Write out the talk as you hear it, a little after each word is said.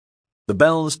The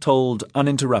bells tolled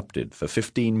uninterrupted for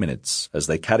 15 minutes as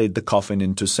they carried the coffin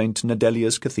into St.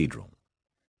 Nedelia's Cathedral.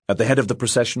 At the head of the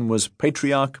procession was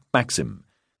Patriarch Maxim,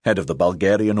 head of the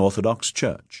Bulgarian Orthodox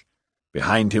Church.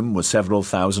 Behind him were several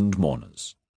thousand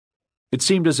mourners. It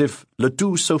seemed as if Le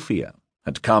Tout Sophia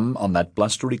had come on that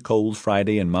blustery cold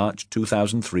Friday in March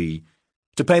 2003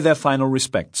 to pay their final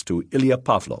respects to Ilya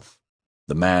Pavlov,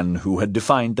 the man who had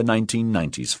defined the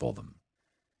 1990s for them.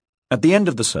 At the end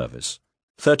of the service,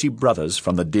 30 brothers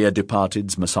from the dear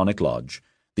departed's Masonic Lodge,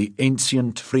 the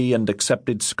ancient, free and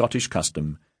accepted Scottish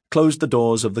custom, closed the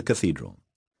doors of the cathedral.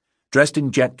 Dressed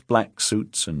in jet-black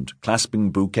suits and clasping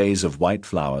bouquets of white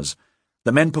flowers,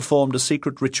 the men performed a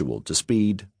secret ritual to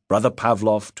speed Brother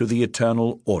Pavlov to the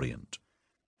eternal Orient.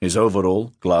 His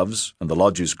overall, gloves, and the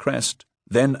lodge's crest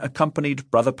then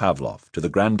accompanied Brother Pavlov to the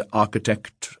grand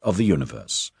architect of the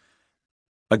universe.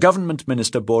 A government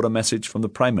minister bore a message from the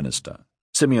Prime Minister,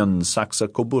 Simeon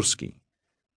Saksa-Kobursky.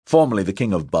 Formerly the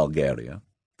King of Bulgaria,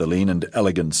 the lean and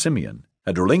elegant Simeon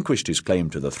had relinquished his claim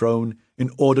to the throne in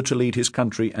order to lead his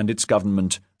country and its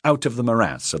government out of the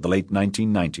morass of the late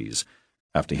 1990s,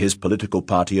 after his political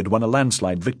party had won a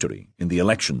landslide victory in the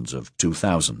elections of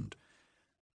 2000.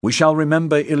 "We shall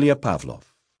remember Ilya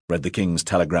Pavlov," read the King's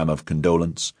telegram of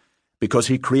condolence, "because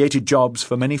he created jobs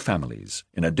for many families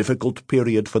in a difficult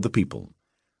period for the people.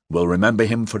 We'll remember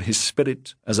him for his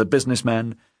spirit as a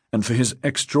businessman and for his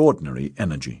extraordinary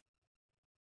energy."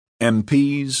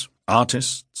 MPs,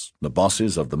 artists, the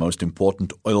bosses of the most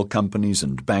important oil companies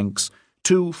and banks,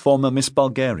 2 former Miss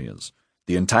Bulgarias,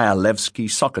 the entire Levski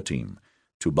soccer team,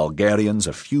 2 Bulgarians,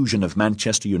 a fusion of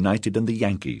Manchester United and the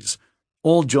Yankees,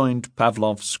 all joined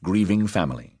Pavlov's grieving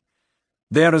family.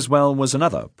 There as well was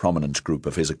another prominent group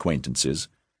of his acquaintances,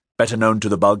 better known to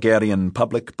the Bulgarian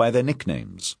public by their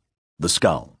nicknames: the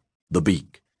Skull, the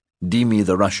Beak, Dimi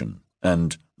the Russian,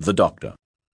 and the Doctor.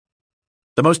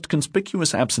 The most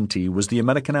conspicuous absentee was the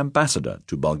American ambassador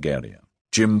to Bulgaria,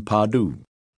 Jim Pardue.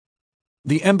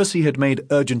 The embassy had made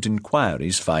urgent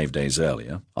inquiries 5 days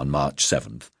earlier, on March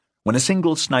 7th, when a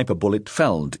single sniper bullet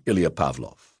felled Ilya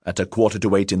Pavlov at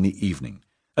 7:45 in the evening,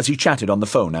 as he chatted on the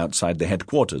phone outside the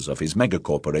headquarters of his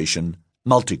megacorporation,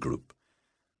 Multigroup.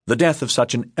 The death of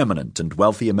such an eminent and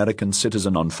wealthy American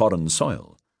citizen on foreign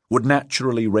soil would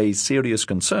naturally raise serious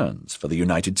concerns for the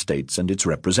United States and its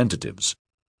representatives.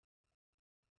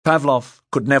 Pavlov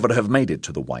could never have made it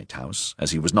to the White House,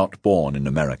 as he was not born in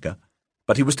America,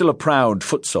 but he was still a proud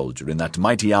foot soldier in that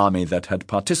mighty army that had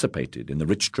participated in the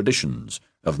rich traditions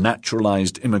of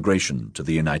naturalized immigration to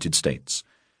the United States.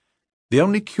 The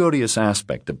only curious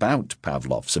aspect about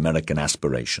Pavlov's American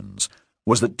aspirations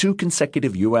was that 2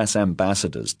 consecutive U.S.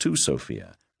 ambassadors to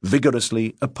Sofia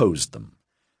vigorously opposed them.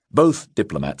 Both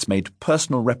diplomats made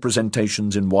personal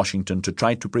representations in Washington to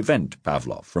try to prevent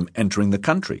Pavlov from entering the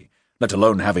country, let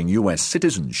alone having U.S.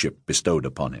 citizenship bestowed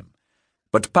upon him.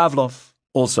 But Pavlov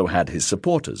also had his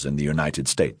supporters in the United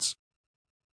States.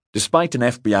 Despite an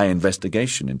FBI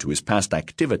investigation into his past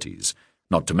activities,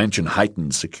 not to mention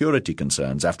heightened security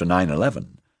concerns after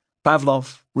 9/11,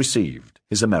 Pavlov received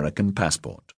his American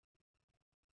passport.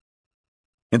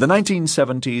 In the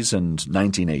 1970s and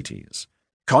 1980s,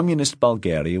 communist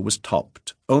Bulgaria was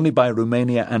topped only by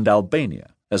Romania and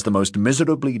Albania as the most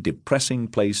miserably depressing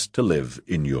place to live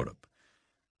in Europe.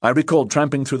 I recall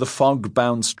tramping through the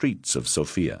fog-bound streets of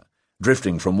Sofia,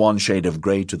 drifting from one shade of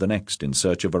grey to the next in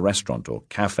search of a restaurant or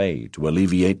cafe to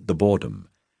alleviate the boredom.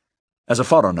 As a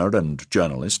foreigner and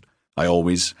journalist, I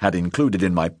always had included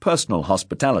in my personal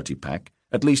hospitality pack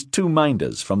at least 2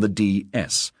 minders from the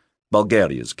DS,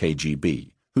 Bulgaria's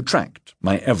KGB, who tracked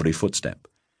my every footstep.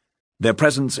 Their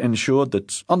presence ensured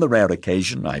that, on the rare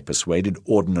occasion I persuaded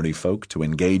ordinary folk to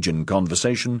engage in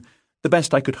conversation, the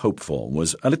best I could hope for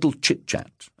was a little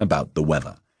chit-chat about the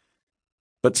weather.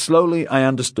 But slowly I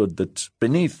understood that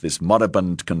beneath this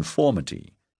moribund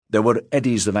conformity there were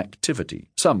eddies of activity,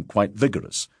 some quite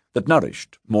vigorous, that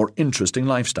nourished more interesting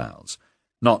lifestyles,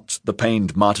 not the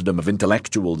pained martyrdom of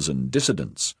intellectuals and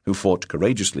dissidents who fought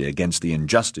courageously against the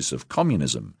injustice of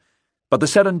communism, but the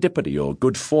serendipity or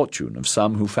good fortune of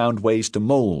some who found ways to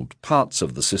mould parts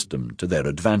of the system to their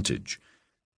advantage.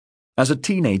 As a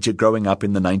teenager growing up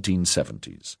in the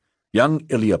 1970s, young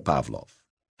Ilya Pavlov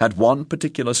had one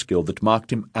particular skill that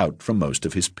marked him out from most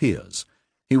of his peers.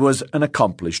 He was an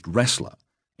accomplished wrestler,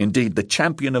 indeed the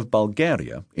champion of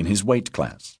Bulgaria in his weight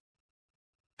class.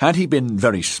 Had he been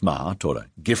very smart or a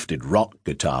gifted rock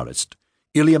guitarist,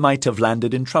 Ilya might have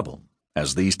landed in trouble,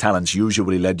 as these talents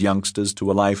usually led youngsters to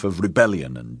a life of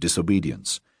rebellion and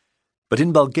disobedience. But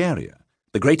in Bulgaria,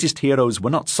 the greatest heroes were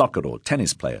not soccer or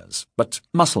tennis players, but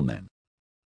muscle men.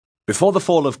 Before the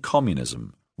fall of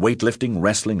communism, weightlifting,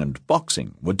 wrestling, and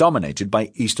boxing were dominated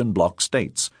by Eastern Bloc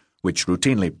states, which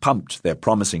routinely pumped their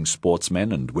promising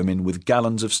sportsmen and women with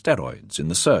gallons of steroids in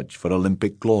the search for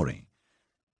Olympic glory.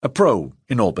 A pro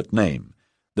in all but name,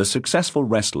 the successful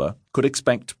wrestler could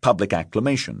expect public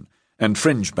acclamation and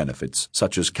fringe benefits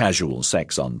such as casual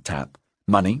sex on tap,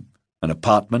 money, an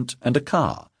apartment, and a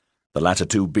car, the latter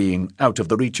two being out of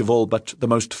the reach of all but the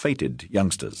most fated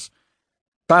youngsters.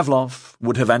 Pavlov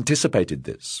would have anticipated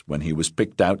this when he was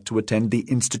picked out to attend the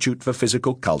Institute for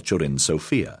Physical Culture in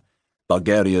Sofia,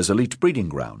 Bulgaria's elite breeding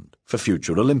ground for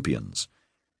future Olympians.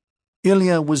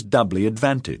 Ilya was doubly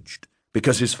advantaged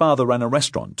because his father ran a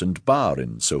restaurant and bar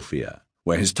in Sofia,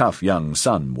 where his tough young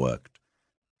son worked.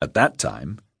 At that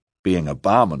time, being a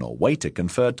barman or waiter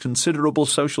conferred considerable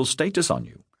social status on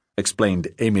you, explained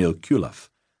Emil Kulov,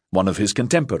 one of his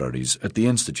contemporaries at the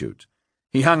Institute.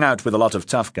 He hung out with a lot of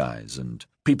tough guys, and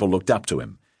people looked up to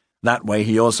him. That way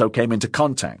he also came into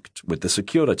contact with the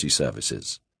security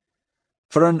services.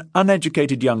 For an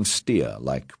uneducated young steer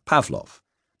like Pavlov,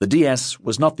 the DS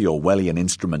was not the Orwellian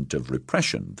instrument of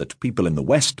repression that people in the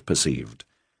West perceived.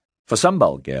 For some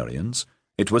Bulgarians,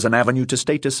 it was an avenue to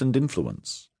status and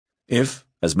influence. If,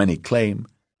 as many claim,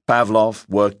 Pavlov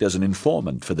worked as an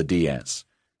informant for the DS,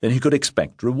 then he could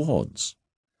expect rewards.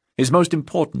 His most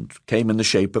important came in the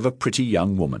shape of a pretty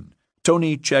young woman,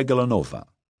 Toni Chergelanova,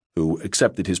 who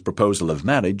accepted his proposal of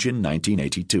marriage in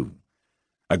 1982.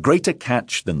 A greater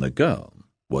catch than the girl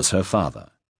was her father,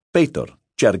 Peter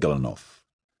Chergelanov,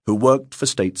 who worked for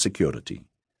state security.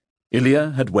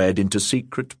 Ilya had wed into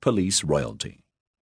secret police royalty.